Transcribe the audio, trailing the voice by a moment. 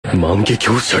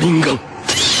What's up,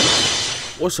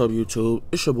 YouTube?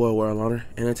 It's your boy World Loner,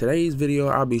 and in today's video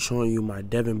I'll be showing you my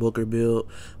Devin Booker build,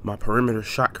 my perimeter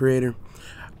shot creator.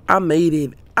 I made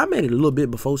it a little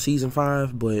bit before season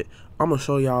 5, but I'm gonna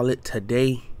show y'all it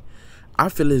today. I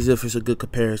feel as if it's a good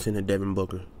comparison to Devin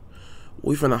Booker.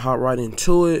 We finna hop right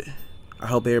into it. I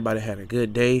hope everybody had a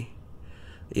good day.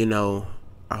 I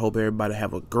hope everybody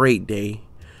have a great day,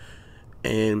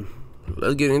 and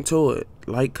let's get into it.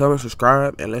 Like, comment,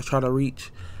 subscribe, and let's try to reach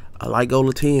a like goal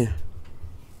of 10.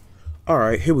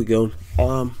 Alright, here we go.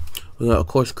 We're gonna, of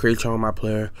course, create y'all my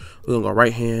player. We're gonna go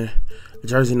right hand.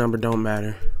 Jersey number don't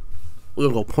matter. We're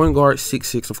gonna go point guard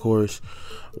 6'6", of course.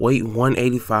 Weight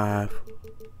 185.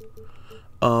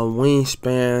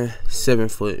 Wingspan 7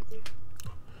 foot.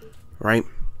 Right?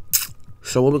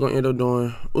 So what we're gonna end up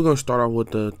doing, we're gonna start off with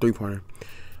the 3-pointer.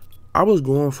 I was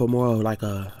going for more of like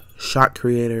a shot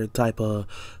creator type of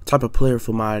player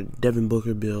for my Devin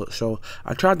Booker build. So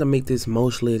I tried to make this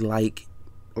mostly like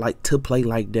to play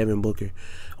like Devin Booker.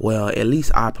 Well, at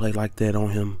least I play like that on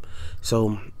him.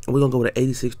 So we're gonna go with an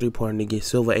 86 3-pointer to get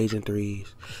silver agent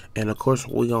threes, and of course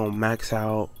we're gonna max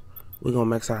out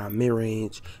our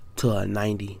mid-range to a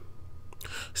 90.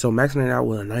 So maxing it out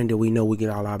with a 90, we know we get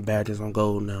all our badges on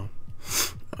gold now.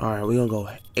 All right, we're gonna go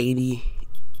 80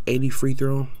 free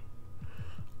throw.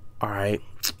 All right,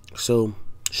 so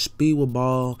speed with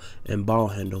ball and ball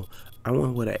handle. I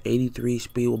went with an 83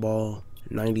 speed with ball,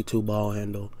 92 ball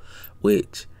handle,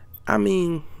 which, I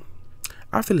mean,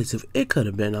 I feel as if it could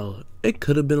have been a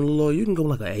little lower. You can go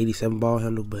like an 87 ball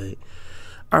handle, but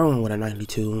I went with a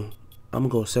 92. I'm gonna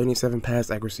go 77 pass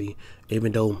accuracy,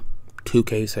 even though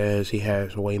 2K says he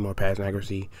has way more pass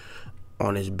accuracy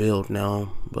on his build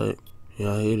now, but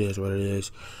it is what it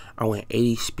is. I went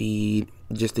 80 speed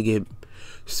just to get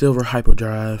silver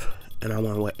hyperdrive, and I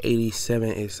went with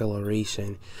 87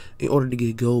 acceleration in order to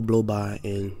get gold blow by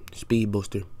and speed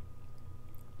booster.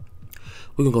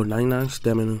 We're gonna go 99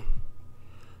 stamina,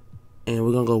 and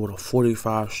we're gonna go with a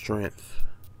 45 strength.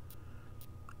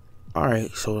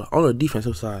 Alright, so on the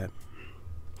defensive side,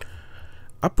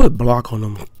 I put block on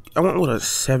them. I went with a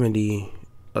 70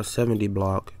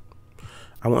 block.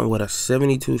 I went with a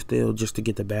 72 steal just to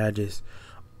get the badges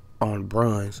on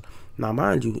bronze. Now,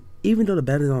 mind you, even though the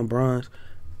badges on bronze,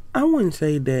 I wouldn't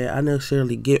say that I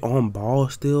necessarily get on ball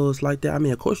steals like that. I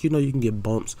mean, of course, you can get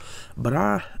bumps, but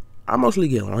I mostly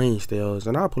get lane steals,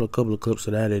 and I'll put a couple of clips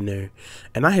of that in there.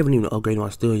 And I haven't even upgraded my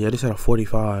steal yet. It's at a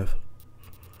 45.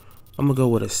 I'm gonna go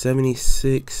with a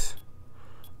 76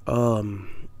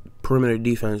 perimeter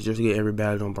defense just to get every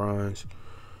badge on bronze,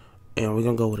 and we're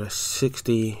gonna go with a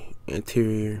 60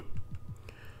 interior.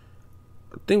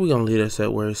 I think we're gonna leave that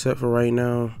set where it's set for right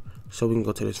now, so we can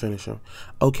go to this finisher.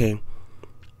 Okay,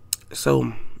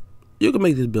 so you can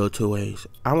make this build 2 ways.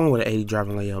 I went with an 80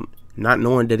 driving layup, not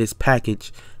knowing that his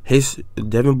package, his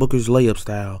Devin Booker's layup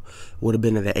style, would have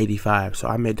been at an 85. So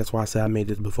that's why I said I made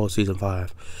this before season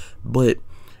 5. But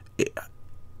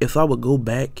if I would go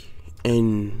back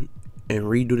and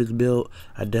redo this build,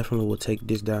 I definitely would take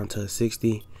this down to a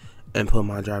 60 and put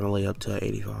my driving layup to an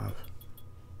 85.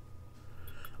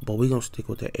 But we're gonna stick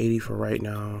with the 80 for right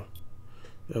now.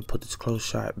 We'll put this close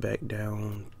shot back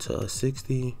down to a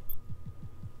 60.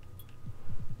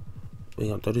 We're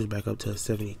gonna throw this back up to a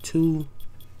 72.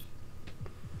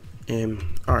 And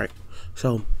alright,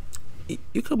 so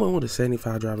you come on with a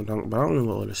 75 driving dunk, but I only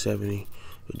went with a 70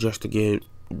 just to get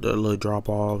the little drop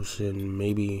offs and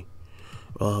maybe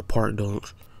part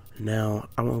dunks. Now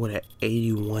I went with an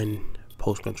 81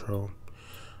 post control.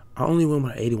 I only went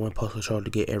with an 81 post control to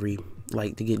get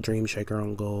to get Dream Shaker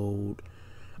on gold,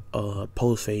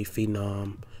 post fade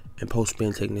phenom, and post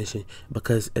spin technician,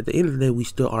 because at the end of the day we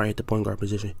still are at the point guard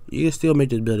position. You can still make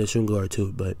this build as shooting guard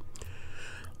too, but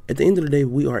at the end of the day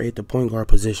we are at the point guard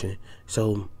position.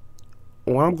 So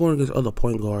when I'm going against other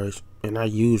point guards and I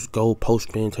use gold post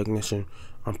spin technician,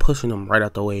 I'm pushing them right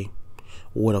out the way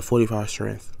with a 45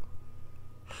 strength.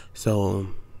 So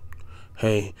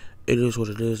hey, it is what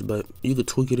it is, but you could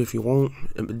tweak it if you want.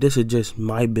 This is just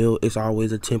my build. It's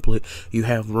always a template. You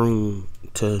have room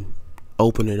to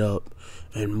open it up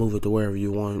and move it to wherever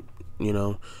you want.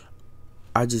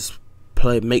 I just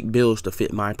make builds to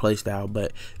fit my play style,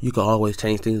 but you can always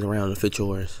change things around to fit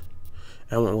yours.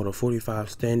 I went with a 45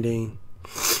 standing,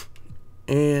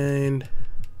 and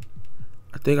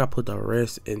I think I put the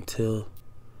rest into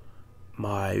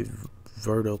my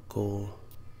vertical.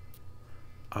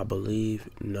 I believe,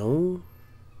 no.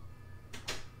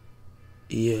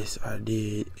 Yes, I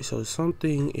did. So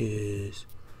something is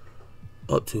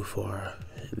up too far.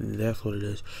 That's what it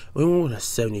is. We went with a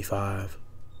 75.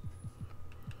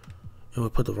 And we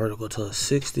put the vertical to a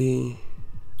 60.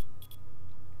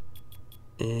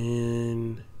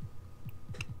 And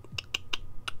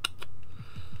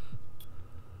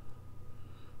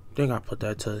I think I put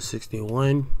that to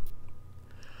 61.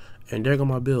 And there go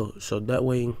my build. So that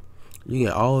way you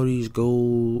get all these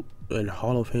gold and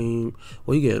Hall of Fame.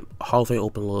 Well, you get Hall of Fame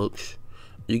open looks.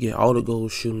 You get all the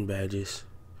gold shooting badges.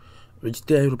 But you're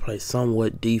still able to play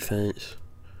somewhat defense.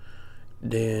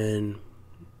 Then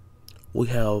we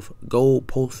have gold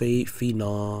post fade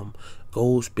phenom,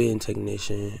 gold spin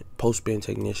technician, post spin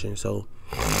technician. So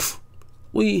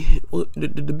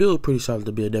the build is pretty solid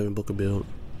to be a Devin Booker build.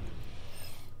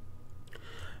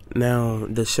 Now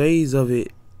the shades of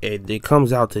it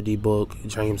comes out to debug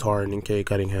James Harden and Cade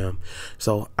Cunningham.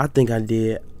 So I think I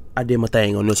did my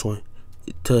thing on this one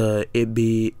to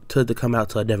come out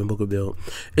to a Devin Booker build.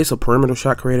 It's a perimeter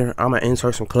shot creator. I'm gonna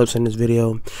insert some clips in this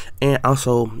video, and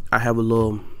also I have a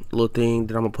little thing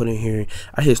that I'm gonna put in here.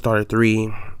 I hit starter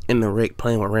 3 in the rec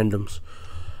playing with randoms.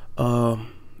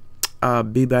 I'll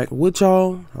be back with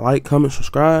y'all. Like, comment,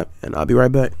 subscribe, and I'll be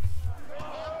right back.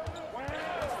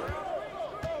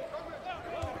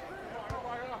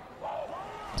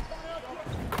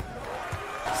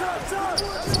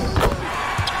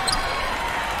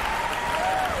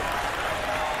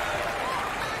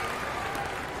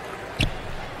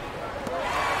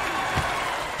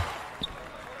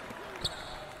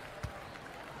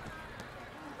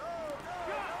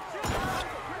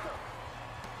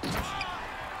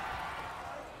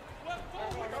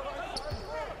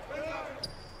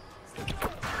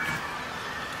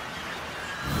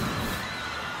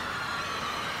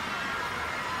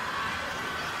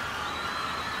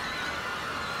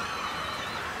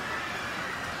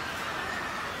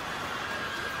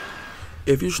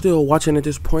 If you're still watching at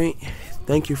this point,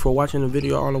 thank you for watching the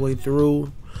video all the way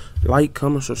through. Like,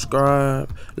 comment,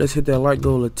 subscribe. Let's hit that like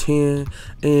goal of 10.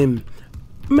 And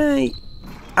man,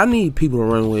 I need people to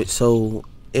run with. So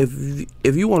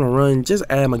if you want to run, just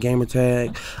add my gamer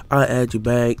tag. I'll add you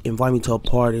back. Invite me to a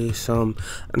party. I'm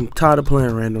tired of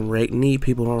playing random rec. Need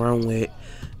people to run with.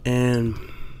 And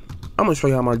I'm gonna show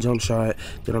y'all my jump shot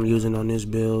that I'm using on this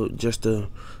build just to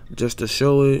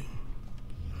show it.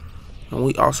 And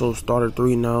we also started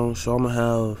 3 now, so I'm gonna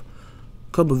have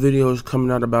a couple videos coming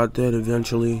out about that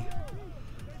eventually.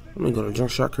 Let me go to jump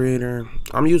shot creator.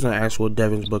 I'm using actual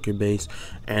Devin's Booker base,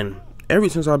 and ever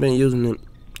since I've been using it,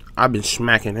 I've been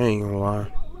smacking. I ain't gonna lie.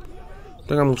 I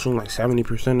think I'm gonna shoot like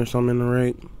 70% or something in the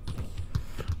rate.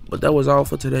 But that was all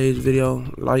for today's video.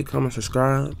 Like, comment,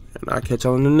 subscribe, and I'll catch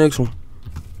y'all in the next one.